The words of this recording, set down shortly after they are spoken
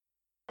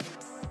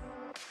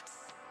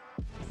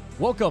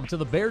Welcome to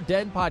the Bear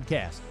Den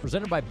Podcast,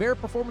 presented by Bear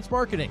Performance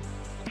Marketing.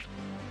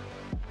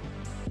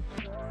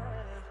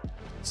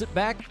 Sit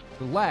back,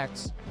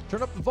 relax,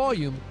 turn up the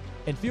volume,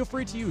 and feel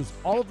free to use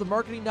all of the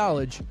marketing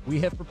knowledge we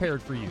have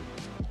prepared for you.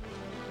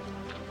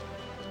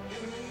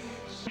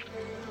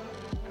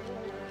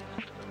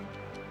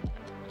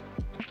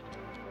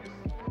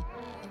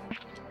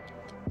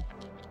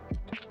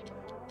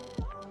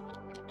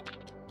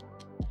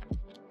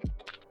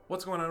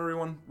 What's going on,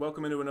 everyone?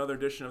 Welcome into another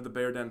edition of the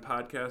Bear Den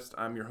Podcast.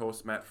 I'm your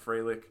host, Matt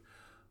Freilich.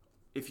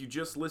 If you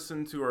just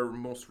listened to our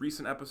most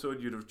recent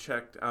episode, you'd have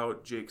checked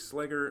out Jake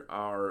Slegger,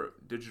 our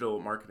digital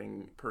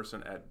marketing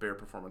person at Bear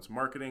Performance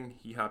Marketing.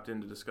 He hopped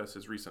in to discuss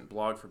his recent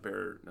blog for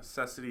Bear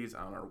Necessities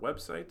on our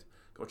website.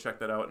 Go check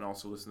that out and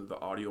also listen to the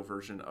audio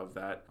version of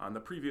that on the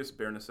previous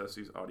Bear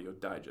Necessities audio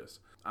digest.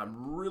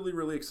 I'm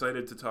really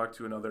excited to talk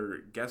to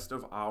another guest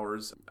of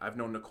ours. I've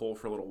known Nicole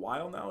for a little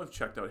while now. I've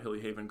checked out Hilly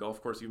Haven Golf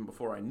Course even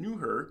before I knew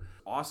her.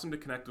 Awesome to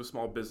connect with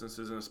small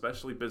businesses, and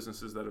especially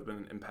businesses that have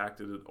been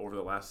impacted over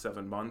the last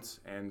 7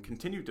 months and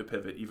continue to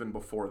pivot even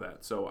before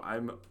that. So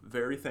I'm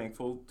very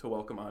thankful to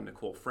welcome on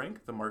Nicole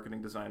Frank, the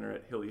marketing designer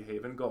at Hilly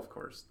Haven Golf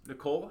Course.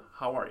 Nicole,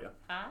 how are you?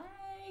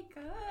 Hi,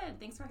 good.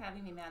 Thanks for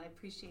having me, Matt. I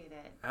appreciate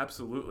it.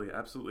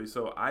 Absolutely.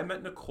 So I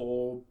met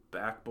Nicole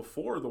back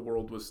before the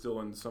world was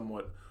still in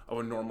somewhat of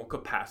a normal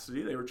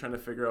capacity. They were trying to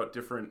figure out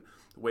different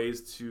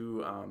ways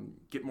to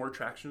get more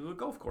traction to the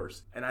golf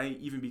course. And I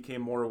even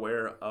became more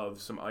aware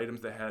of some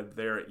items they had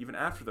there even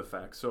after the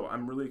fact. So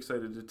I'm really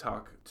excited to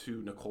talk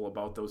to Nicole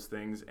about those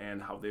things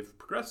and how they've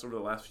progressed over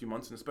the last few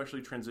months, and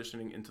especially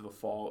transitioning into the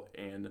fall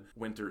and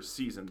winter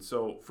season.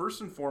 So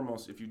first and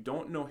foremost, if you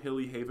don't know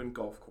Hilly Haven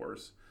Golf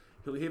Course,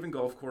 Hilly Haven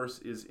Golf Course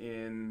is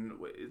in,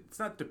 it's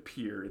not De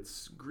Pere,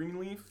 it's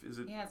Greenleaf, is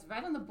it? Yeah, it's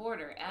right on the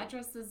border.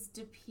 Address is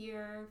De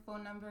Pere,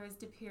 phone number is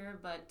De Pere,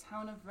 but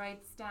town of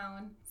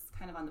Wrightstown is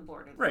kind of on the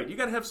border. Right, you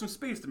got to have some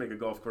space to make a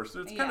golf course.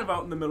 So it's kind of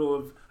out in the middle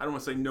of, I don't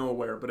want to say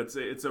nowhere, but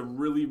it's a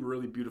really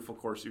beautiful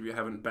course if you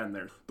haven't been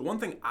there. The one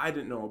thing I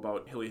didn't know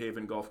about Hilly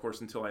Haven Golf Course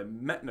until I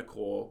met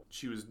Nicole,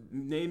 she was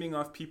naming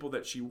off people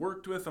that she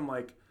worked with. I'm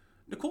like,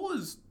 Nicole,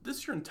 is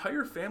this your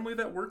entire family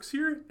that works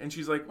here? And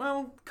she's like,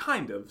 well,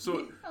 kind of.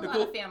 So a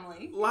Nicole,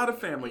 lot of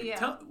family.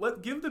 Yeah.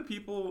 Give the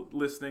people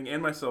listening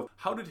and myself,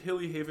 how did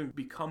Hilly Haven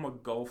become a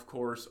golf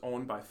course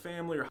owned by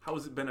family, or how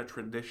has it been a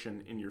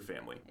tradition in your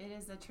family? It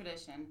is a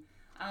tradition.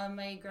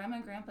 My grandma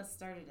and grandpa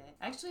started it.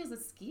 Actually, as a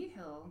ski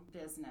hill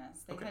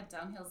business. They had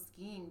downhill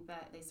skiing,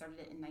 but they started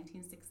it in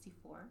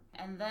 1964.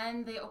 And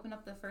then they opened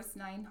up the first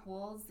 9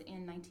 holes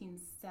in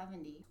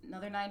 1970.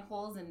 Another 9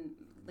 holes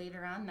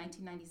later on,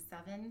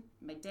 1997.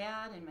 My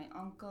dad and my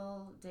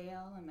uncle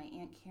Dale and my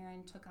Aunt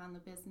Karen took on the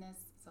business.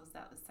 So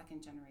that was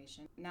second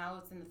generation. Now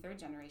it's in the third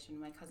generation.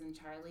 My cousin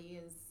Charlie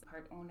is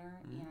part owner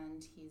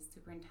and he's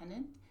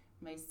superintendent.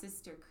 My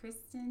sister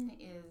Kristen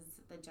is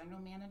the general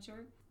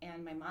manager,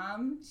 and my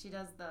mom, she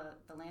does the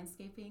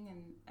landscaping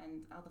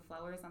and all the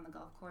flowers on the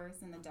golf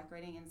course and the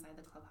decorating inside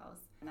the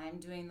clubhouse. And I'm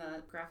doing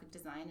the graphic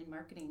design and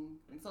marketing.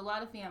 And so a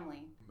lot of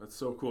family. That's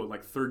so cool.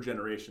 Like third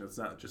generation. It's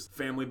not just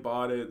family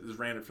bought it,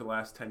 ran it for the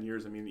last 10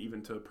 years. I mean,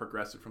 even to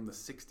progress it from the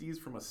 60s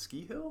from a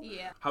ski hill?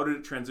 Yeah. How did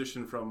it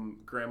transition from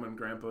grandma and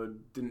grandpa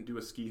didn't do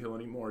a ski hill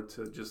anymore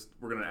to just,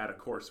 we're going to add a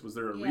course? Was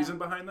there a reason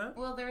behind that?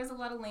 Well, there is a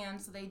lot of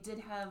land, so they did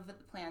have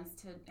plans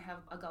to have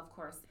a golf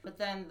course. But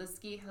then the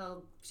ski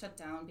hill shut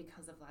down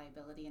because of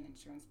liability and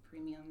insurance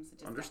premiums. It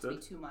just got to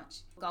be too much.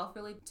 Golf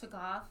really took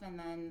off, and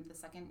then the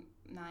second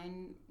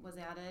 9 was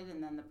added,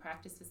 and then the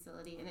practice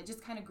facility, and it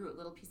just kind of grew at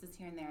little pieces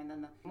here and there. And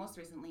then most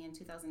recently in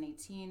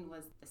 2018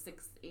 was the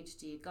 6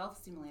 HD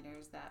golf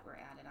simulators that were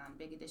added on,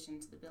 big addition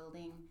to the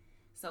building.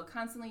 So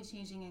constantly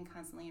changing and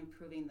constantly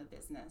improving the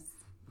business.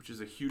 Which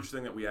is a huge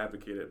thing that we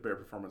advocate at Bear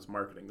Performance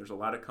Marketing. There's a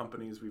lot of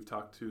companies we've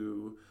talked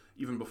to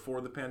even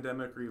before the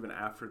pandemic or even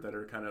after that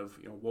are kind of,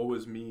 woe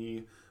is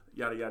me,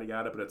 yada, yada,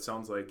 yada. But it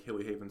sounds like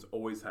Hilly Haven's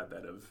always had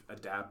that of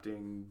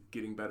adapting,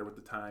 getting better with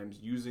the times,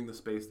 using the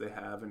space they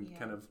have, and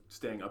kind of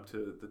staying up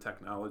to the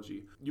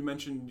technology. You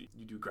mentioned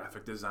you do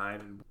graphic design,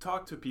 and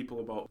talk to people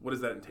about what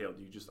does that entail?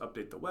 Do you just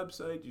update the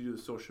website? Do you do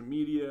the social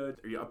media?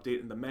 Are you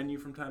updating the menu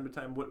from time to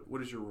time?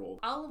 What is your role?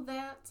 All of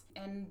that,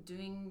 and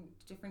doing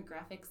different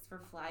graphics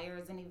for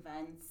flyers and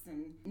events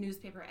and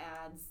newspaper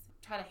ads.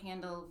 Try to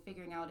handle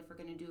figuring out if we're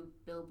going to do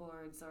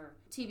billboards or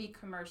TV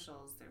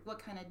commercials or what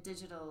kind of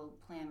digital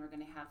plan we're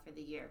going to have for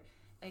the year.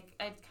 I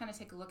kind of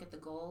take a look at the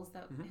goals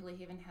that Hilly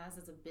Haven has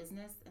as a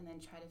business and then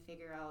try to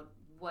figure out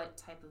what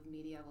type of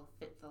media will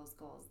fit those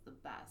goals the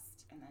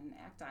best and then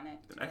act on it.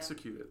 And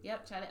execute it.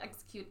 Yep, try to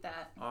execute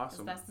that as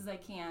best as I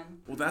can.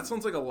 Well, that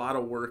sounds like a lot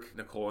of work,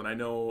 Nicole, and I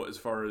know as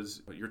far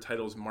as your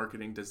title is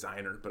marketing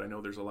designer, but I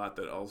know there's a lot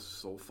that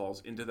also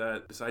falls into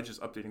that. Besides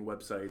just updating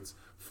websites,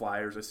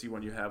 flyers, I see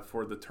one you have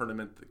for the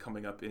tournament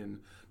coming up in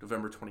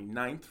November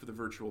 29th for the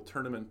virtual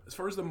tournament. As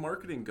far as the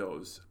marketing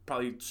goes,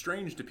 probably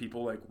strange to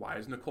people, like, why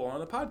is Nicole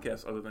on a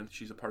podcast other than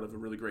she's a part of a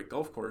really great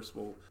golf course?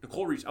 Well,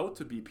 Nicole reached out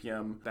to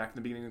BPM back in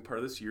the beginning part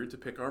of this year to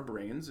pick our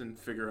brains and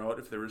figure out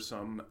if there was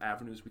some avenues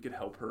avenues we could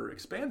help her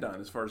expand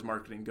on as far as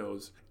marketing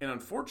goes. And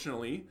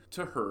unfortunately,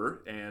 to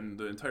her and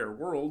the entire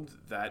world,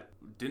 that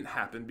didn't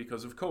happen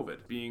because of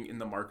COVID. Being in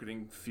the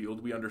marketing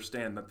field, we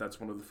understand that that's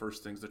one of the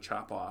first things to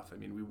chop off. I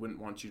mean, we wouldn't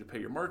want you to pay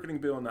your marketing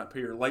bill and not pay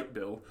your light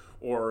bill,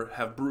 or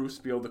have Bruce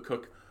be able to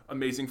cook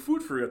amazing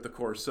food for you at the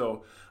course.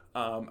 So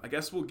I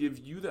guess we'll give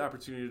you the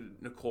opportunity,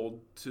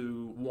 Nicole,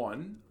 to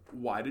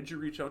why did you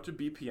reach out to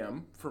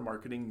BPM for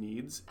marketing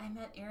needs? I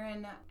met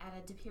Aaron at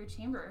a De Pere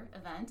Chamber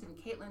event, and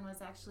Caitlin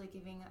was actually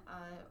giving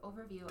an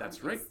overview on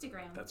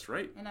Instagram. That's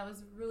right. And I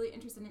was really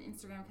interested in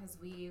Instagram because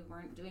we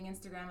weren't doing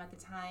Instagram at the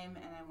time,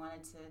 and I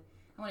wanted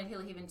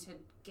Hilly Haven to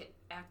get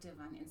active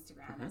on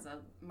Instagram as a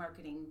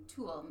marketing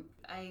tool.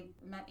 I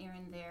met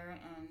Aaron there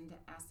and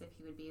asked if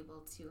he would be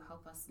able to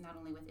help us not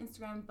only with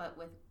Instagram, but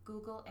with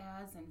Google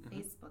ads and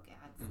Facebook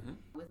ads.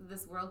 With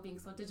this world being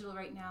so digital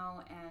right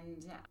now,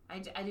 and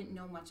I didn't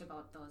know much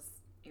about those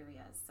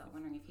areas, so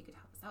wondering if he could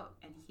help us out.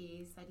 And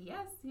he said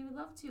yes, he would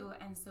love to.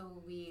 And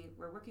so we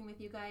were working with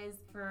you guys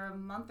for a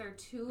month or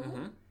two.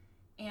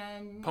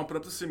 And pumping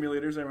up the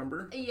simulators, I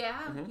remember.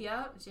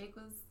 Yeah, Jake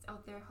was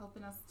out there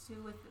helping us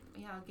too with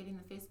getting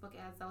the Facebook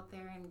ads out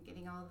there and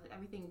getting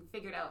everything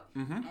figured out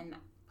and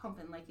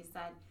pumping, like you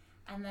said.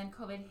 And then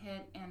COVID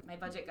hit and my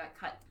budget got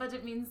cut.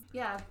 Budget means,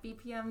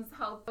 BPM's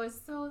help. I was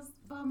so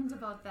bummed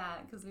about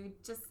that because we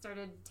just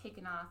started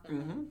taking off.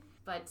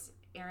 But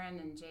Aaron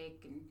and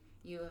Jake and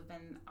you have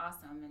been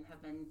awesome and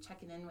have been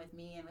checking in with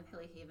me and with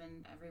Hilly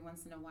Haven every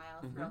once in a while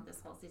throughout this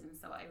whole season.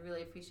 So I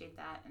really appreciate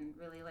that and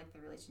really like the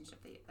relationship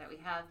that we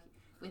have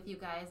with you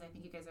guys. I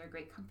think you guys are a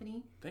great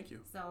company. Thank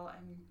you. So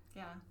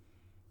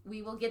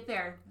we will get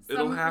there.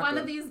 It'll happen. One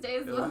of these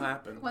days. It'll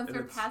happen. Once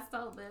we're past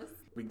all this.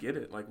 We get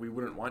it. Like, we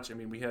wouldn't watch. I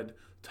mean, we had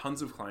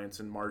tons of clients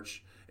in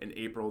March and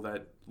April,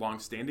 that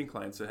long-standing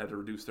clients that had to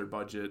reduce their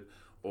budget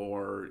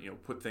or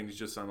put things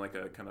just on like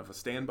a kind of a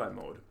standby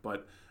mode.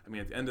 But I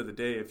mean, at the end of the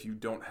day, if you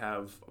don't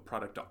have a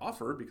product to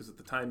offer, because at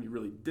the time you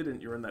really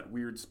didn't, you're in that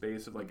weird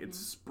space of like, it's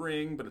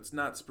spring, but it's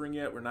not spring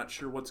yet. We're not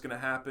sure what's going to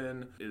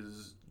happen.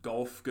 Is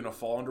golf going to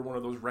fall under one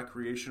of those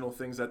recreational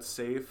things that's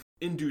safe?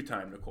 In due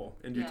time, Nicole.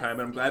 In due time.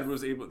 And I'm glad I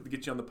was able to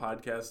get you on the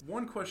podcast.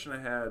 One question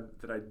I had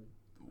that I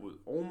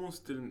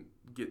almost didn't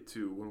get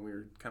to when we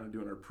were kind of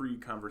doing our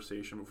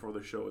pre-conversation before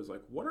the show is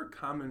like, what are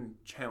common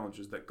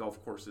challenges that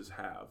golf courses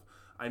have?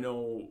 I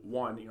know,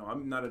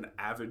 I'm not an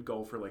avid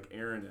golfer like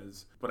Aaron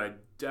is, but I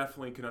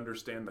definitely can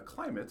understand the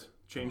climate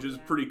changes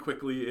pretty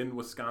quickly in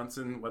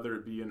Wisconsin, whether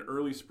it be an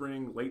early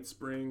spring, late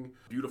spring,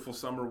 beautiful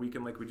summer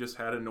weekend like we just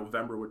had in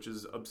November, which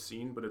is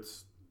obscene, but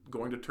it's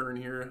going to turn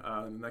here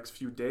in the next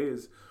few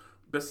days.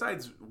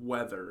 Besides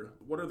weather,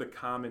 what are the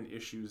common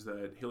issues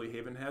that Hilly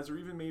Haven has, or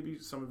even maybe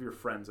some of your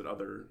friends at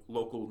other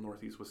local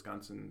Northeast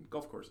Wisconsin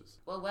golf courses?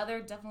 Well,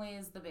 weather definitely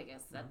is the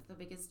biggest. That's the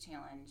biggest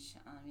challenge.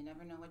 You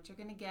never know what you're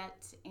going to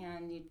get,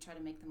 and you try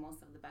to make the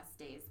most of the best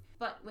days.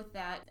 But with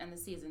that, and the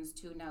seasons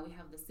too, now we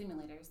have the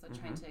simulator, so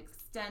trying to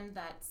extend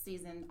that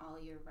season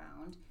all year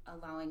round,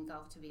 allowing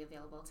golf to be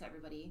available to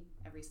everybody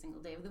every single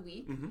day of the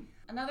week.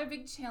 Another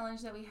big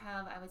challenge that we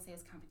have, I would say,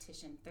 is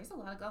competition. There's a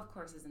lot of golf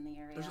courses in the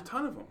area. There's a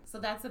ton of them. So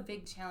that's a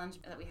big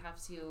challenge that we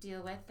have to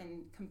deal with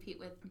and compete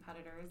with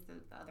competitors, the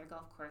other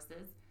golf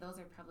courses. Those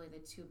are probably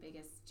the two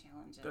biggest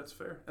challenges. That's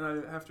fair. And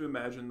I have to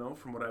imagine, though,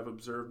 from what I've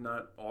observed,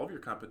 not all of your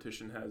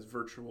competition has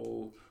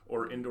virtual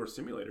or indoor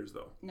simulators,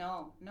 though.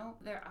 No.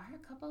 There are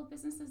a couple of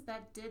businesses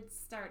that did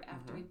start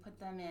after we put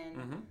them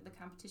in. The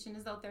competition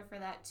is out there for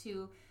that,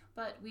 too.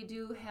 But we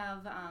do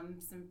have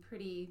some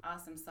pretty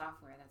awesome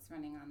software that's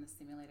running on the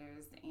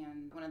simulators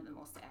and one of the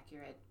most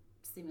accurate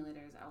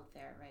simulators out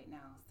there right now,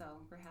 so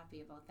we're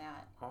happy about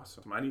that.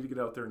 Awesome. I need to get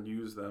out there and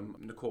use them.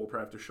 Nicole will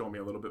probably have to show me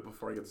a little bit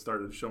before I get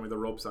started, show me the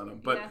ropes on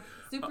them. But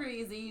super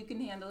easy. You can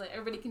handle it.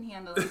 Everybody can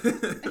handle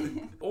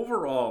it.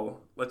 Overall,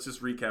 let's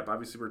just recap.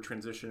 Obviously, we're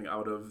transitioning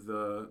out of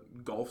the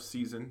golf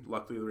season.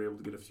 Luckily, we were able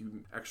to get a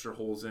few extra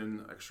holes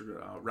in,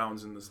 extra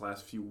rounds in this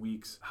last few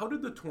weeks. How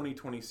did the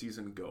 2020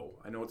 season go?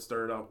 I know it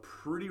started out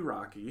pretty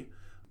rocky.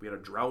 We had a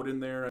drought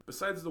in there.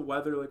 Besides the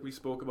weather, like we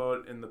spoke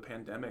about in the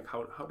pandemic,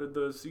 how did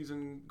the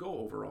season go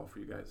overall for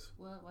you guys?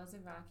 Well, it was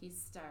a rocky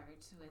start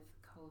with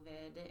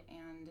COVID,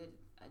 and it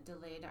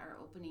delayed our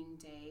opening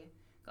day.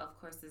 Golf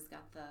courses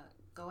got the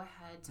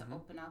go-ahead to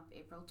open up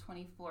April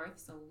 24th,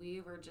 so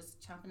we were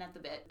just chomping at the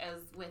bit,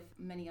 as with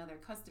many other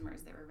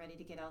customers that were ready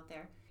to get out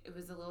there. It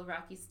was a little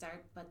rocky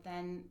start, but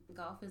then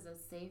golf is a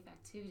safe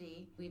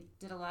activity. We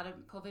did a lot of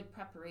COVID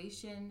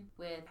preparation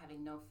with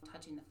having no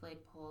touching the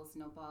flagpoles,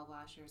 no ball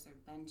washers or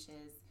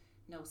benches,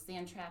 no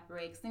sand trap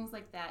rakes, things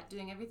like that,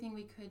 doing everything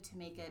we could to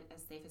make it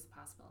as safe as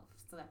possible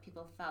so that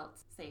people felt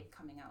safe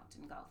coming out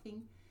and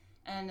golfing.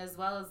 And as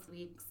well as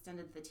we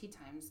extended the tee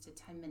times to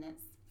 10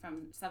 minutes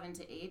from 7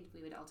 to 8.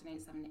 We would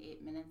alternate 7 to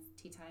 8 minutes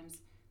tee times.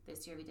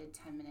 This year we did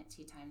 10-minute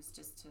tee times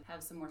just to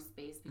have some more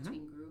space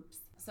between groups.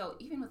 So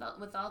even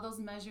with all those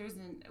measures,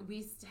 and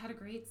we had a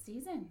great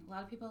season. A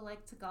lot of people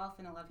liked to golf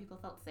and a lot of people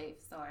felt safe.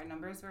 So our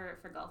numbers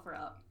for golf were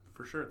up.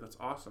 For sure. That's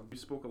awesome. You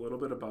spoke a little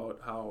bit about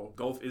how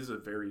golf is a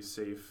very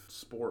safe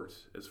sport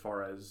as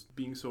far as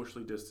being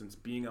socially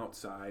distanced, being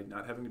outside,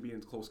 not having to be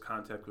in close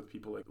contact with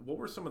people. Like, what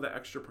were some of the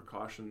extra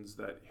precautions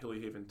that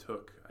Hilly Haven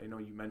took? I know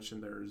you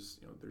mentioned there's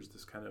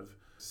this kind of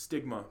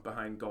stigma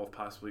behind golf,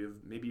 possibly of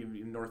maybe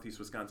in northeast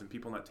Wisconsin,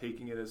 people not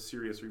taking it as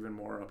serious, or even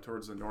more up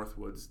towards the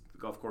Northwoods. The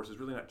golf course is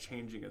really not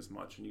changing as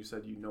much. And you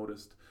said you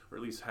noticed, or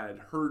at least had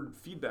heard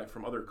feedback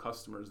from other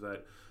customers,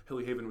 that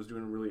Hilly Haven was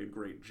doing really a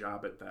great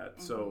job at that.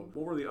 Mm-hmm. So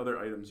what were the other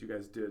items you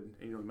guys did?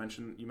 And, you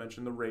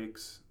mentioned the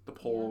rakes, the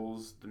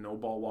poles, the no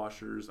ball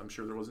washers. I'm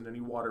sure there wasn't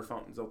any water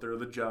fountains out there,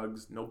 the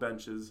jugs, no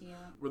benches. Yeah.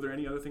 Were there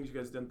any other things you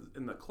guys did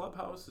in the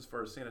clubhouse as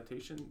far as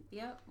sanitation?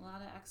 Yep, a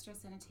lot of extra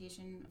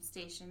sanitation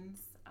stations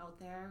out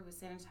there with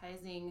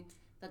sanitizing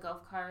the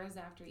golf cars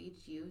after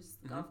each use,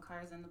 the golf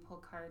cars and the pull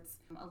carts,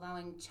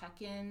 allowing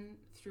check-in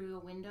through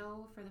a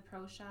window for the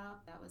pro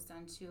shop. That was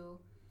done too.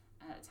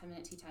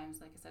 10-minute tee times,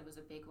 like I said, was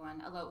a big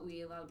one.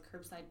 We allowed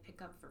curbside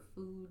pickup for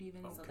food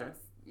even, so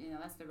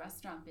that's the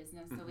restaurant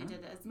business. So we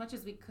did as much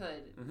as we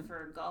could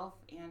for golf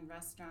and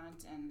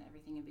restaurant and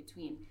everything in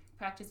between.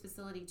 Practice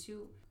facility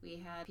too, we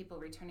had people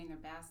returning their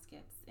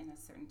baskets in a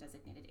certain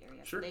designated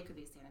area so they could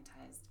be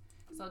sanitized.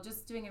 So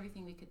just doing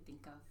everything we could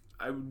think of.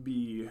 I would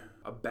be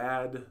a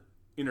bad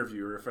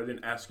interviewer if I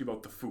didn't ask you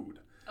about the food.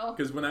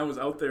 Because when I was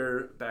out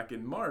there back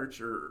in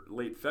March or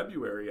late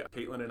February,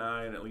 Caitlin and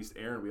I, and at least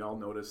Aaron, we all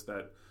noticed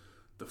that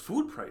the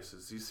food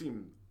prices, these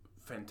seem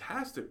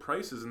fantastic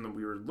prices, and then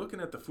we were looking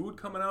at the food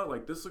coming out,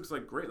 like, this looks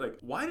like great. Like,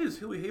 why does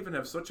Hilly Haven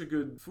have such a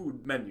good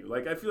food menu?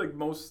 Like, I feel like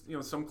most,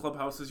 some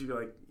clubhouses, you're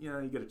like,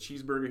 you get a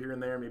cheeseburger here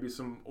and there, maybe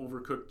some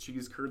overcooked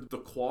cheese curd. The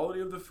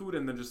quality of the food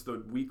and then just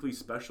the weekly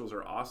specials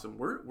are awesome.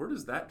 Where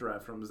does that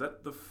derive from? Is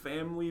that the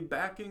family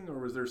backing, or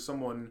was there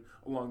someone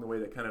along the way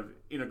that kind of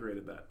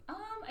integrated that?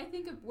 I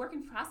think a work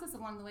in process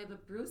along the way,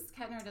 but Bruce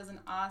Kettner does an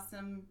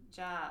awesome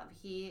job.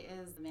 He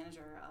is the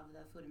manager of the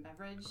food and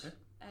beverage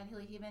at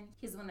Hilly Haven.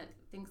 He's the one that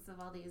thinks of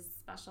all these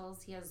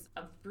specials. He has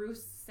a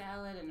Bruce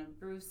salad and a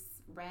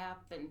Bruce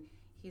wrap, and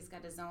he's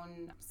got his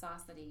own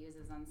sauce that he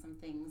uses on some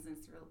things, and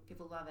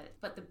people love it.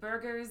 But the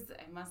burgers,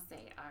 I must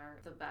say, are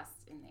the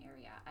best in the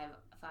area. I've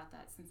thought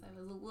that since I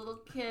was a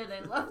little kid.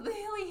 I love the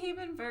Hilly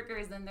Haven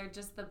burgers, and they're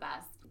just the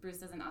best. Bruce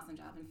does an awesome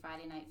job in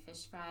Friday night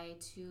fish fry,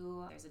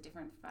 too. There's a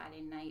different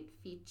Friday night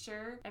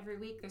feature every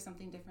week. There's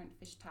something different,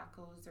 fish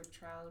tacos or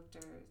trout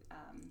or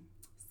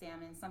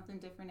salmon, something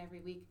different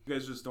every week. You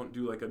guys just don't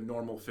do like a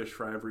normal fish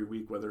fry every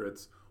week, whether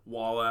it's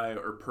walleye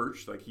or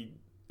perch.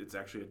 It's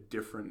actually a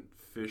different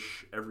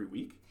fish every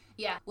week.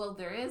 Yeah, well,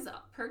 there is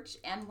perch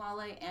and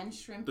walleye and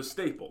shrimp. The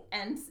staple.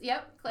 And,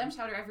 clam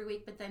chowder every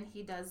week, but then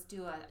he does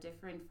do a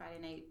different Friday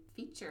night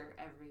feature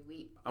every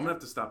week. I'm going to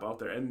have to stop out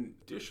there. And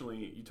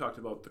additionally, you talked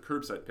about the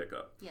curbside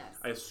pickup. Yes.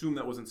 I assume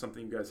that wasn't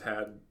something you guys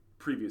had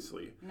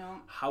previously. No.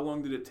 How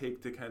long did it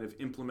take to kind of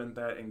implement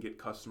that and get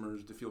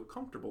customers to feel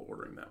comfortable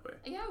ordering that way?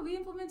 Yeah, we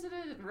implemented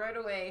it right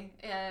away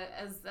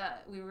as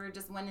we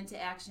went into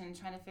action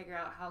trying to figure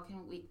out how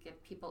can we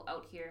get people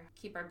out here,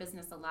 keep our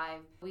business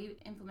alive. We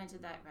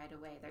implemented that right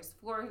away. There's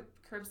 4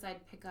 curbside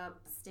pickup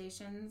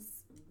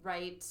stations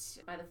right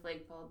by the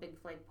flagpole, big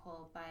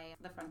flagpole by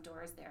the front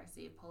doors there.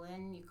 So you pull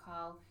in, you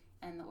call,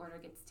 and the order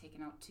gets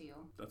taken out to you.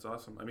 That's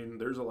awesome. I mean,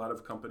 there's a lot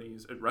of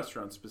companies,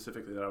 restaurants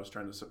specifically, that I was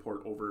trying to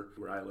support over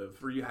where I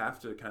live, where you had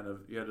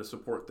to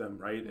support them,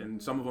 right? Mm-hmm.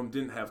 And some of them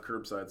didn't have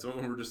curbside. Some of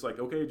them were just like,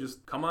 okay,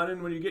 just come on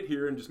in when you get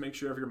here and just make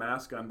sure you have your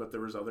mask on. But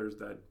there was others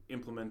that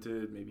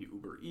implemented maybe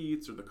Uber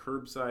Eats or the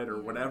curbside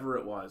or whatever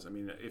it was. I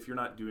mean, if you're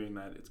not doing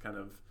that, it's kind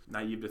of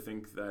naive to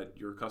think that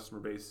your customer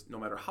base, no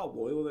matter how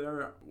loyal they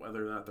are,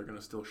 whether or not they're going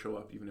to still show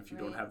up even if you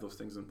don't have those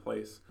things in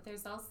place.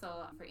 There's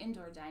also, for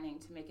indoor dining,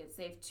 to make it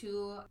safe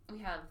too, we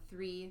have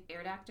 3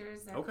 air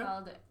ductors. They're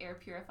called air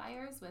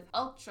purifiers with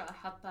ultra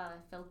HEPA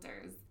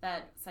filters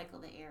that cycle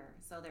the air.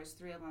 So there's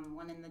 3 of them,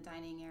 one in the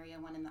dining area,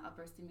 one in the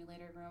upper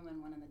simulator room,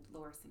 and one in the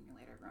lower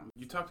simulator room.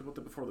 You talked about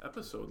that before the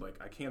episode. Like,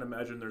 I can't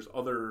imagine there's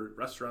other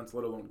restaurants,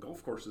 let alone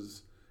golf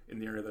courses, in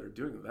the area that are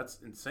doing that. That's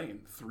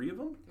insane. 3 of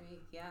them? 3,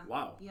 yeah.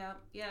 Wow.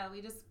 Yeah,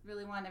 we just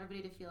really want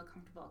everybody to feel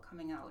comfortable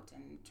coming out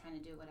and trying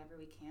to do whatever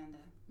we can to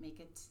make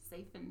it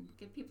safe and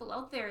get people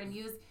out there and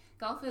use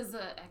golf as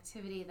an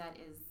activity that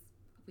is,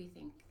 we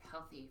think,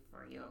 healthy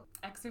for you.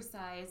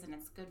 Exercise, and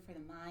it's good for the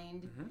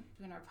mind. Mm-hmm.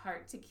 Doing our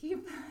part to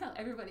keep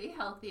everybody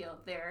healthy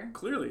out there.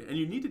 Clearly, and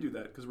you need to do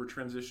that because we're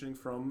transitioning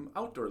from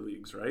outdoor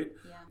leagues, right?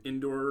 Yeah.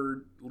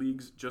 Indoor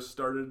leagues just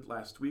started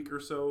last week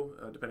or so,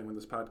 depending when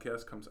this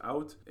podcast comes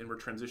out, and we're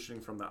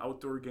transitioning from the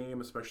outdoor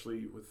game,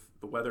 especially with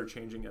the weather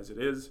changing as it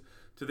is,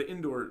 to the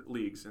indoor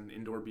leagues, and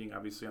indoor being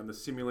obviously on the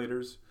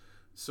simulators.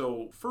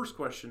 So, first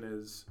question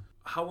is,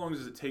 how long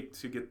does it take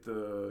to get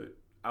the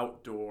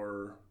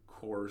outdoor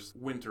course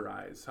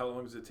winterized? How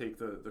long does it take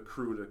the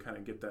crew to kind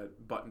of get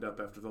that buttoned up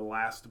after the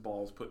last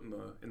ball's put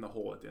in the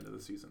hole at the end of the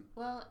season?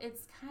 Well,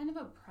 it's kind of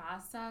a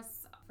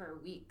process for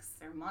weeks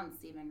or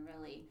months even,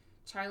 really.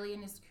 Charlie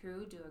and his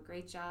crew do a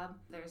great job.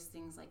 There's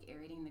things like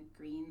aerating the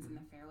greens and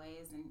the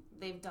fairways, and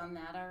they've done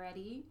that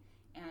already.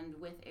 And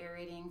with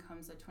aerating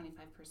comes a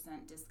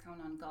 25%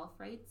 discount on golf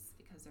rates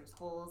because there's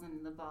holes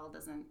and the ball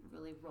doesn't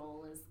really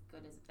roll as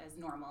good as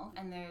normal.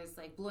 And there's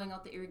like blowing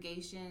out the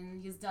irrigation.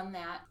 He's done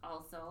that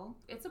also.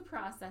 It's a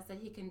process that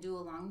he can do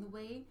along the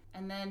way.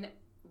 And then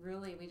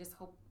really we just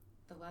hope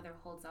the weather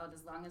holds out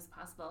as long as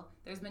possible.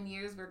 There's been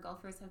years where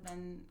golfers have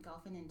been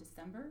golfing in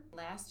December.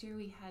 Last year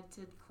we had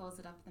to close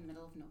it up in the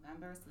middle of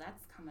November, so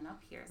that's coming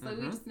up here. So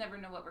we just never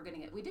know what we're going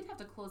to get. We did have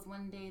to close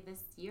one day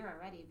this year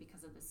already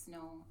because of the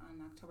snow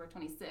on October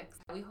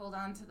 26th. We hold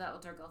on to the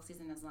outdoor golf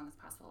season as long as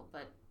possible,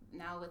 but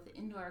now with the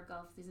indoor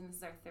golf season, this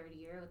is our third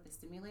year with the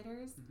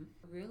simulators.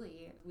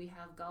 Really, we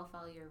have golf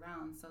all year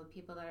round. So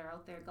people that are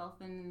out there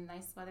golfing in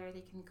nice weather, they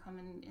can come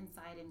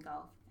inside and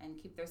golf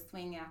and keep their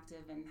swing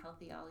active and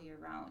healthy all year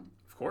round.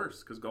 Of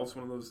course, because golf's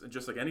one of those,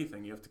 just like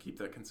anything, you have to keep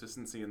that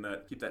consistency and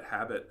keep that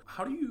habit.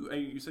 How do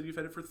you said you've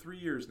had it for 3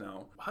 years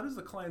now. How does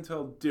the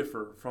clientele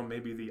differ from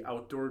maybe the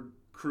outdoor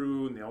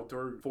crew and the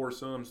outdoor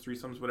foursomes,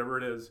 threesomes, whatever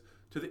it is,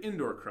 to the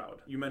indoor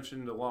crowd? You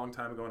mentioned a long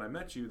time ago when I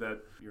met you that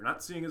you're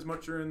not seeing as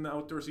much during the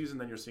outdoor season,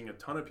 then you're seeing a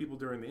ton of people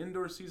during the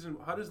indoor season.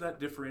 How does that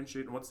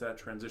differentiate, and what's that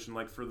transition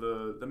like for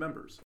the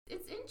members?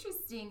 It's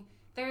interesting.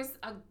 There's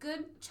a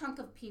good chunk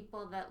of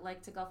people that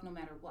like to golf no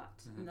matter what.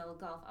 And they'll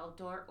golf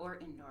outdoor or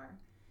indoor.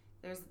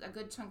 There's a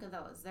good chunk of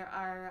those. There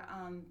are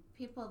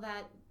people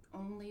that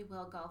only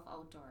will golf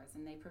outdoors,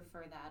 and they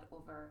prefer that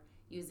over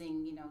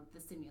using, the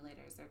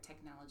simulators or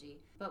technology.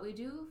 But we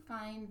do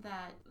find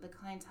that the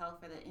clientele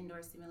for the indoor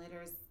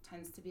simulators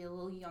tends to be a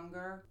little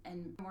younger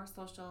and more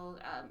social,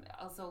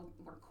 also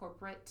more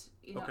corporate,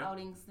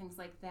 outings, things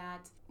like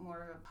that,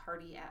 more of a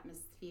party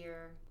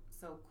atmosphere.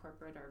 So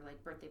corporate or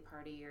like birthday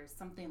party or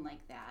something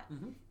like that.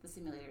 The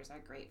simulators are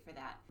great for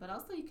that. But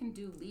also you can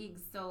do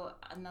leagues. So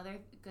another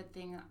good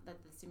thing that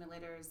the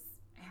simulators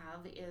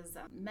have is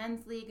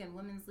men's league and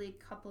women's league,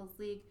 couples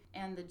league,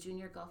 and the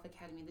Junior Golf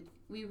Academy.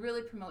 We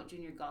really promote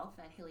junior golf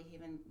at Hilly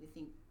Haven. We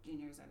think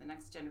juniors are the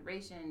next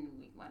generation.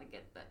 We want to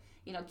get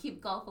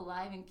keep golf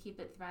alive and keep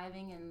it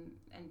thriving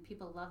and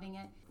people loving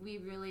it. We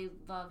really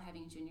love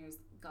having juniors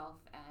golf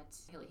at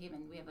Hilly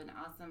Haven. We have an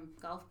awesome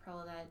golf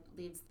pro that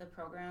leads the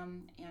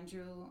program.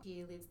 Andrew,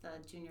 he leads the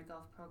junior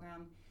golf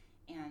program,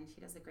 and he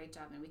does a great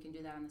job, and we can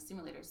do that on the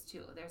simulators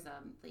too. There's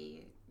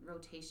the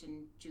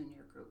rotation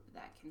junior group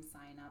that can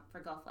sign up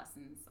for golf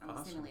lessons on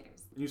the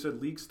simulators. And you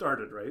said leagues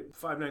started, right?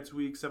 5 nights a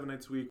week, 7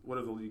 nights a week. What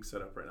are the leagues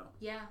set up right now?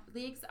 Yeah,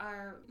 leagues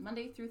are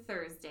Monday through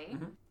Thursday,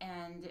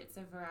 and it's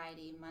a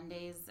variety.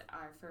 Mondays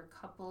are for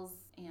couples,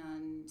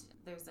 and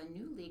there's a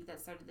new league that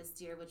started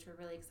this year, which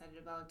we're really excited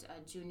about,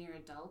 a junior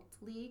adult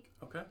league.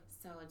 Okay.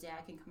 So a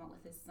dad can come out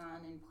with his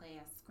son and play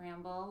a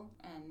scramble,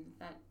 and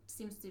that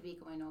seems to be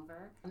going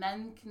over.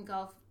 Men can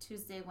golf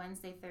Tuesday,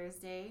 Wednesday,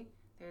 Thursday.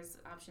 There's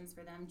options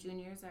for them.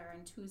 Juniors are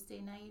on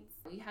Tuesday nights.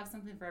 We have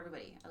something for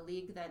everybody, a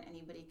league that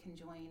anybody can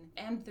join.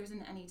 And there's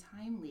an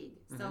anytime league.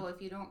 So if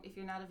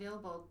you're not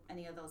available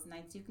any of those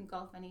nights, you can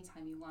golf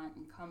anytime you want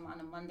and come on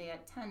a Monday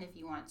at 10 if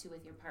you want to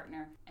with your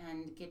partner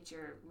and get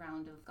your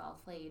round of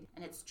golf played.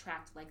 And it's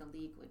tracked like a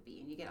league would be,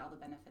 and you get all the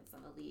benefits of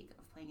a league,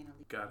 of playing in a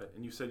league. Got it.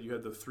 And you said you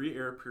had the 3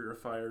 air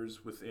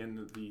purifiers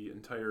within the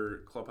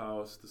entire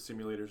clubhouse, the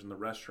simulators, and the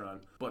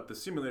restaurant. But the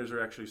simulators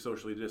are actually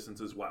socially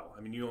distanced as well.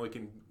 I mean, you only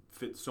can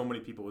fit so many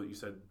people. You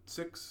said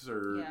 6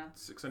 or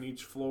 6 on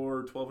each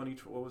floor, 12 on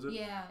each, what was it?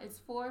 Yeah, it's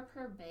 4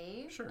 per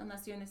bay. Sure.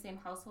 Unless you're in the same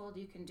household,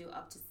 you can do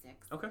up to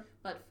 6. Okay.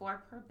 But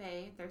 4 per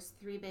bay. There's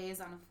 3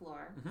 bays on a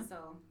floor.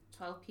 So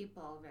 12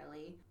 people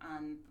really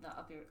on the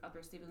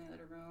upper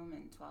simulator room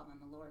and 12 on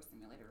the lower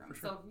simulator room.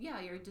 Sure. So yeah,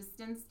 you're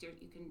distanced. You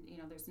can,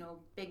 there's no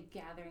big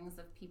gatherings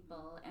of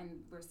people, and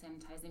we're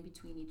sanitizing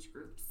between each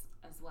groups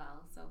as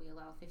well. So we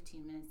allow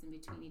 15 minutes in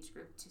between each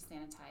group to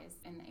sanitize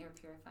in the air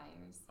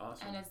purifiers.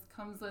 Awesome. And it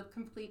comes with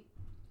complete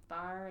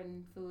bar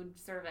and food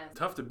service.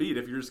 Tough to beat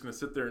if you're just going to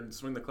sit there and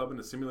swing the club in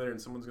the simulator and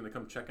someone's going to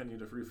come check on you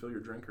to refill your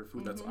drink or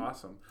food. That's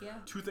awesome. Yeah.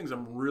 2 things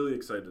I'm really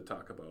excited to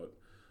talk about.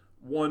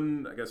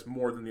 One, I guess,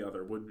 more than the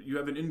other. You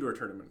have an indoor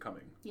tournament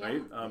coming,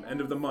 right? End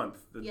of the month.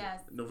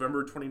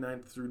 November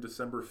 29th through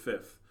December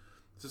 5th.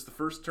 Is this the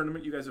first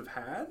tournament you guys have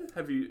had?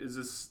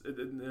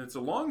 It's a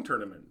long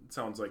tournament, it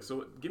sounds like.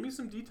 So give me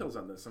some details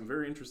on this. I'm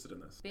very interested in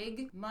this.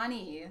 Big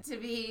money to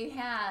be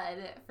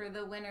had for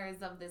the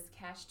winners of this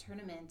cash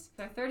tournament. It's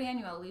our 3rd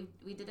annual.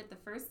 We did it the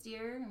first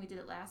year, and we did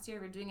it last year.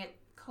 We're doing it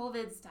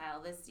COVID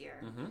style this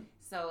year.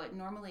 So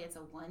normally it's a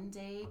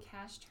 1-day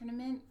cash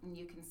tournament, and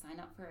you can sign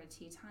up for a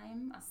tee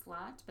time, a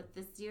slot. But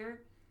this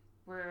year,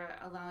 we're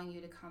allowing you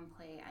to come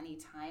play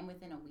anytime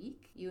within a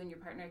week. You and your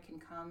partner can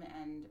come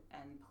and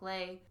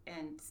play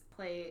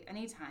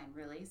anytime,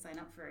 really. Sign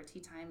up for a tee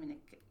time,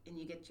 and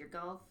you get your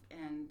golf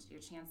and your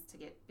chance to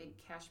get big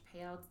cash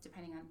payouts.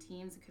 Depending on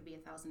teams, it could be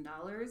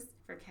 $1,000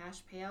 for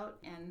cash payout,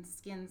 and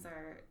skins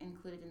are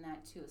included in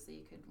that too, so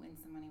you could win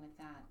some money with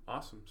that.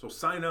 Awesome. So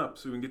sign up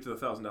so we can get to the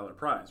 $1,000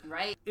 prize.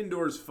 Right.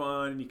 Indoors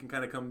fun, you can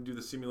kind of come do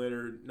the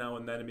simulator now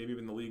and then, and maybe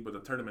even the league, but the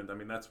tournament, I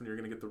mean, that's when you're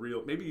going to get the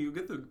real, maybe you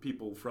get the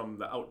people from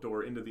the outdoors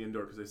outdoor into the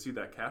indoor because they see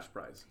that cash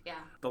prize. Yeah.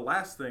 The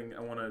last thing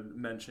I want to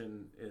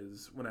mention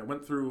is when I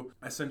went through,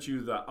 I sent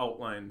you the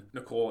outline,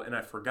 Nicole, and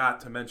I forgot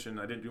to mention,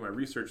 I didn't do my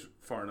research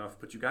far enough,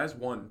 but you guys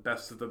won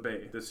Best of the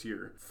Bay this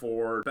year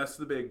for Best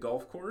of the Bay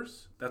golf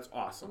course. That's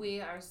awesome.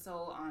 We are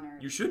so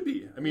honored. You should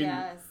be. I mean,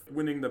 yes.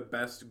 Winning the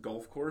best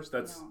golf course,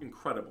 that's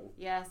incredible.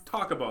 Yes.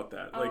 Talk about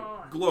that.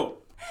 Like,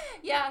 gloat.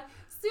 Yeah.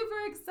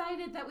 Super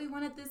excited that we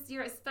won it this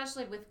year,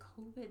 especially with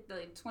COVID,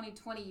 the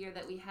 2020 year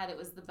that we had. It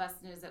was the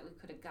best news that we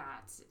could have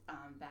got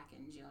back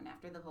in June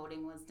after the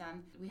voting was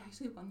done. We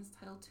actually won this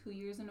title 2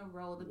 years in a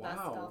row, the best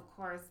golf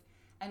course,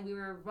 and we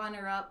were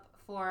runner-up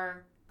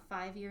for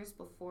 5 years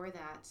before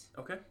that.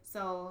 Okay.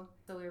 So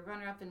we were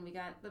runner-up, and we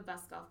got the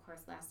best golf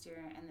course last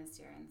year and this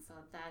year, and so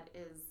that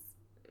is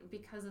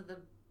because of the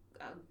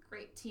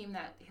great team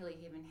that Hilly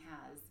Haven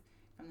has,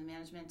 from the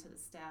management to the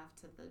staff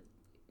to the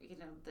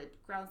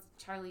grounds,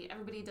 Charlie,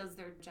 everybody does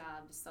their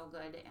job so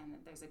good, and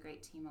there's a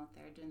great team out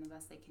there doing the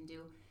best they can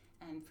do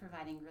and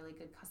providing really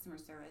good customer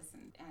service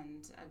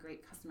and a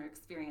great customer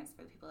experience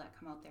for the people that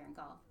come out there and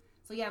golf.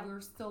 So yeah, we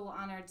were so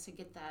honored to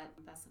get that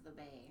Best of the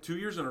Bay. 2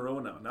 years in a row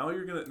now. Now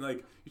you're going to,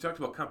 like, you talked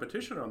about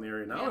competition around the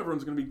area. Now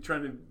everyone's going to be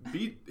trying to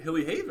beat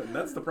Hilly Haven.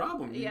 That's the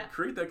problem. You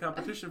create that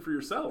competition for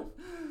yourself.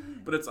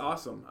 But it's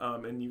awesome.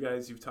 And you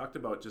guys, you've talked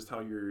about just how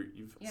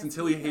you've since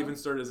Hilly Haven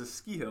started as a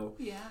ski hill,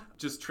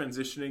 just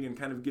transitioning and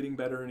kind of getting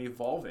better and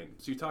evolving.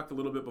 So you talked a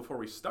little bit before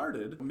we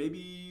started.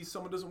 Maybe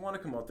someone doesn't want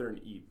to come out there and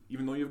eat,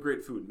 even though you have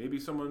great food. Maybe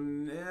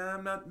someone,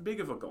 I'm not big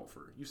of a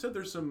golfer. You said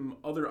there's some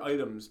other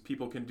items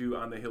people can do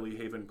on the Hilly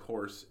Haven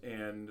course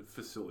and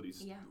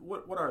facilities. Yeah.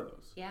 What are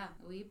those? Yeah,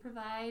 we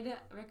provide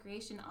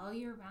recreation all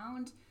year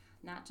round.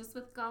 Not just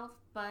with golf,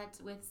 but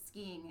with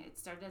skiing. It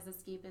started as a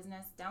ski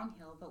business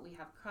downhill, but we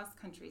have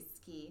cross-country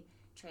ski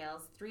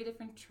trails, 3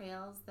 different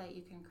trails that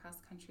you can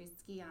cross-country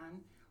ski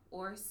on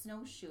or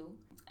snowshoe.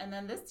 And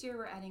then this year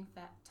we're adding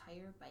fat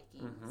tire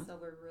biking, so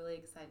we're really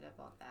excited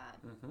about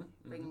that,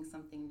 bringing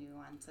something new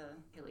onto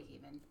Hilly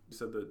Haven. You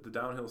said the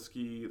downhill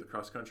ski, the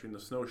cross-country, and the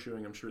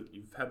snowshoeing. I'm sure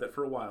you've had that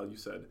for a while, you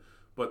said.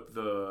 But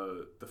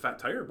the fat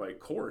tire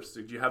bike course,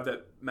 did you have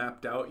that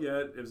mapped out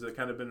yet? Has it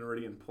kind of been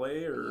already in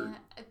play, or?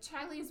 Yeah,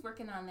 Charlie's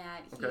working on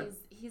that. Okay.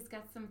 He's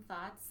got some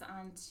thoughts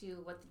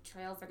onto what the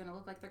trails are going to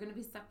look like. They're going to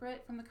be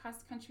separate from the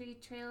cross-country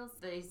trails.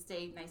 They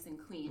stay nice and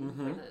clean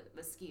for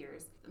the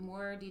skiers.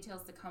 More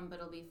details to come, but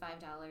it'll be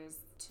 $5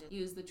 to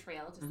use the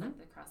trail, just like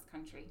the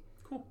cross-country.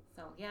 Cool.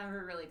 So, yeah,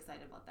 we're really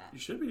excited about that. You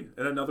should be.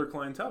 And another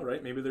clientele,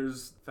 right? Maybe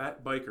there's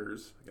fat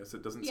bikers, I guess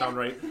it doesn't sound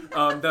right,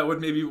 that would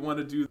maybe want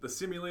to do the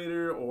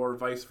simulator or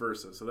vice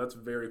versa. So that's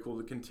very cool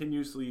to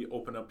continuously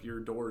open up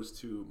your doors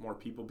to more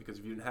people, because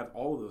if you didn't have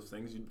all of those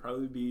things,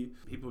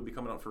 people would be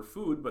coming out for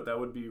food, but that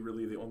would be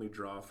really the only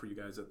draw for you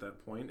guys at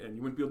that point, and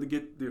you wouldn't be able to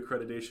get the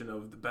accreditation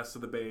of the Best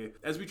of the Bay.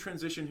 As we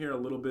transition here a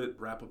little bit,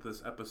 wrap up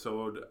this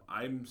episode,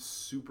 I'm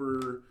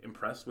super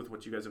impressed with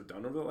what you guys have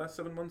done over the last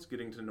 7 months,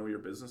 getting to know your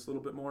business a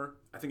little bit more.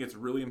 I think it's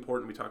really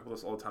important, we talk about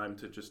this all the time,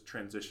 to just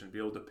transition, be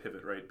able to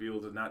pivot, right? Be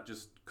able to not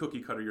just cookie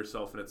cutter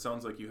yourself. And it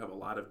sounds like you have a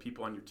lot of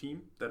people on your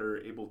team that are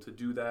able to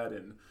do that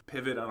and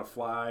pivot on a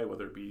fly,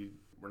 whether it be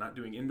we're not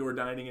doing indoor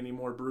dining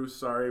anymore, Bruce,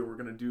 sorry, we're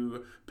going to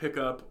do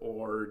pickup,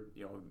 or,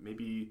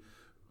 maybe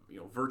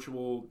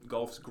virtual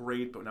golf's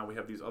great, but now we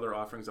have these other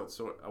offerings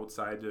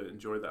outside to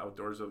enjoy the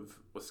outdoors of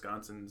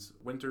Wisconsin's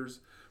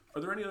winters.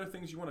 Are there any other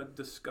things you want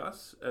to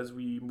discuss as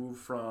we move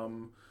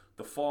from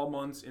the fall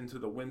months into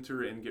the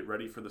winter and get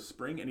ready for the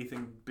spring?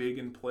 Anything big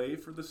in play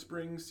for the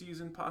spring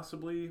season,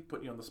 possibly?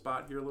 Putting you on the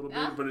spot here a little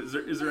bit, but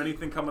is there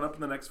anything coming up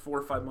in the next 4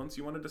 or 5 months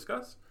you want to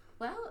discuss?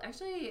 Well,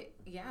 actually,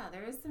 yeah,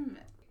 there is some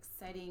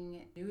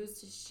exciting news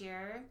to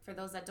share for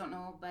those that don't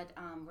know, but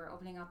we're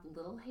opening up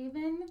Little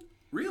Haven.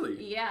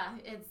 Really? Yeah,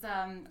 it's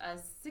a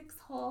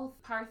 6-hole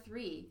par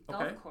 3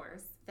 golf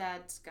course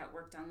that got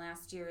worked on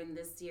last year and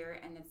this year,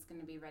 and it's going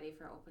to be ready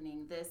for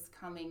opening this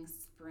coming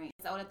spring.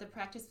 It's out at the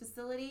practice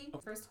facility.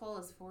 First hole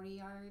is 40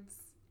 yards,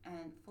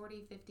 and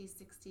 40, 50,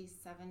 60,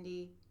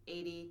 70,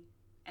 80,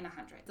 and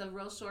 100. It's a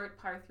real short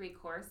par 3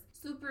 course.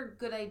 Super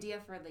good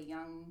idea for the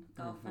young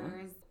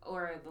golfers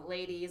or the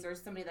ladies or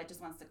somebody that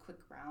just wants a quick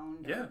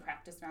round or a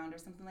practice round or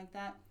something like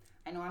that.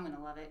 I know I'm going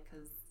to love it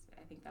because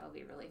I think that'll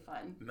be really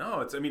fun.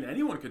 No,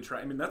 anyone could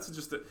try. That's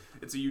just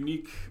it's a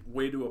unique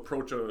way to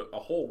approach a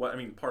hole.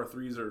 Par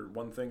 3s are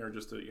one thing, or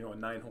just a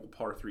 9-hole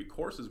par 3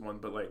 course is one,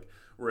 but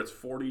where it's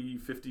 40,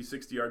 50,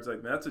 60 yards,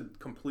 that's a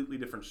completely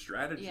different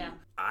strategy. Yeah.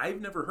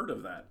 I've never heard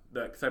of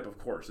that type of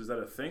course. Is that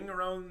a thing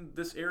around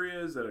this area?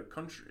 Is that a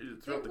country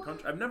throughout the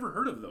country? I've never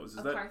heard of those.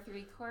 Is that par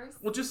 3 course?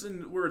 Well, just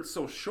where it's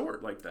so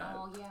short like that.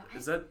 Oh yeah.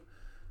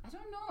 I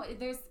don't know.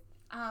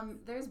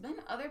 There's been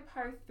other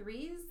par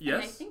 3s, yes,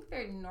 and I think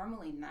they're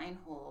normally 9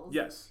 holes.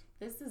 Yes.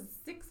 This is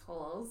 6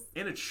 holes.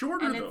 And it's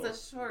shorter, and though.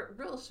 It's a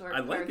real short I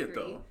like par it, 3.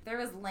 though. There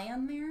is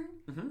land there,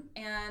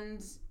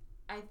 and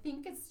I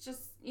think it's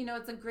just,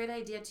 it's a great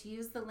idea to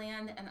use the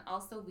land, and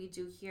also we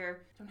do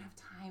here, don't have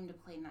time to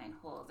play 9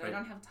 holes, or I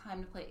don't have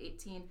time to play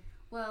 18.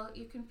 Well,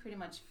 you can pretty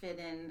much fit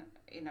in,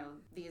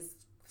 these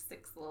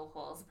 6 little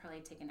holes will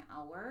probably take an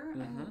hour,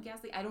 I'm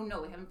guessing. I don't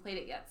know. We haven't played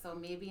it yet, so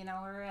maybe an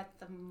hour at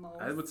the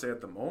most. I would say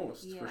at the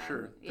most, for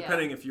sure. Yeah.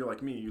 Depending if you're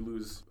like me, you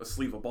lose a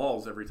sleeve of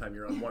balls every time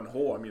you're on one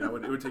hole. I mean, it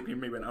would take me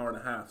maybe an hour and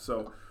a half.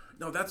 So,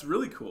 no, that's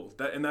really cool.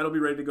 That'll be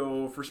ready to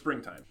go for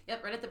springtime.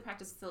 Yep, right at the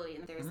practice facility.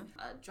 And there's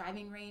a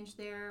driving range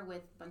there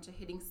with a bunch of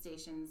hitting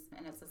stations,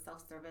 and it's a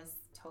self-service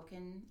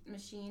token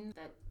machine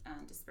that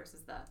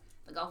disperses the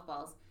golf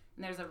balls.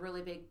 And there's a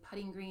really big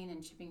putting green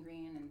and chipping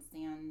green and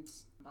sand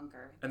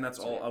bunker. And that's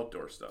all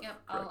outdoor stuff.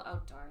 Yep, correct? all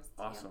outdoors.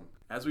 Awesome.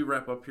 Yep. As we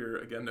wrap up here,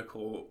 again,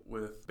 Nicole,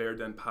 with Bear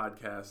Den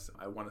Podcast,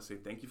 I want to say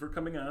thank you for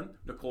coming on.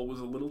 Nicole was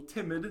a little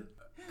timid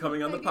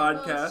coming on the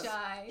podcast.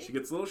 She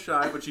gets a little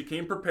shy, but she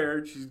came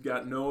prepared. She's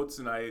got notes,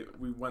 and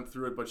we went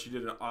through it, but she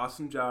did an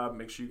awesome job.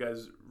 Make sure you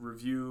guys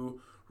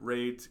review,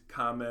 rate,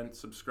 comment,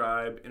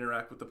 subscribe,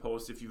 interact with the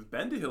post. If you've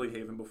been to Hilly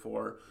Haven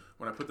before,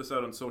 when I put this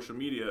out on social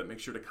media, make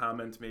sure to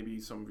comment maybe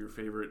some of your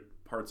favorite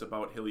parts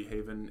about Hilly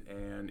Haven,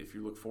 and if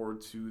you look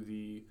forward to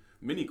the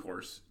mini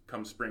course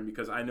come spring,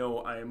 because I know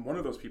I am one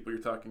of those people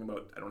you're talking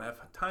about. I don't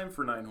have time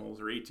for 9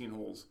 holes or 18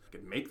 holes. I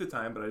can make the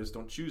time, but I just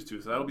don't choose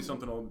to. So that'll be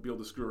something I'll be able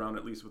to screw around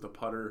at least with a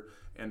putter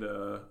and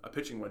a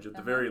pitching wedge at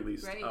the very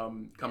least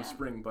come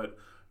spring. But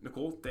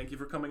Nicole, thank you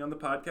for coming on the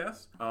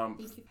podcast. Thank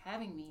you for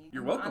having me.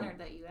 You're welcome. welcome. I'm honored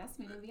that you asked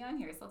me to be on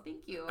here, so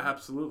thank you.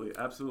 Absolutely,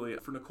 absolutely.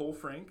 For Nicole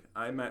Frank,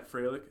 I'm Matt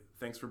Freilich.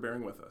 Thanks for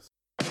bearing with us.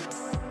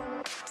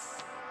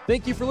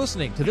 Thank you for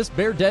listening to this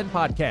Bear Den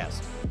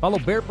podcast. Follow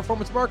Bear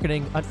Performance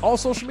Marketing on all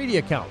social media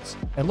accounts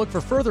and look for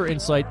further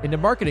insight into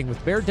marketing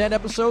with Bear Den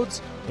episodes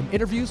and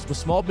interviews with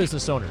small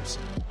business owners.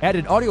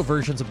 Added audio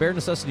versions of Bear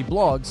Necessity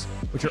blogs,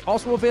 which are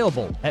also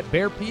available at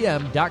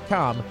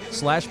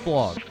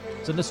bearpm.com/blog.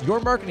 Send us your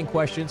marketing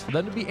questions for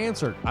them to be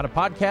answered on a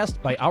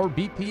podcast by our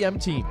BPM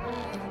team.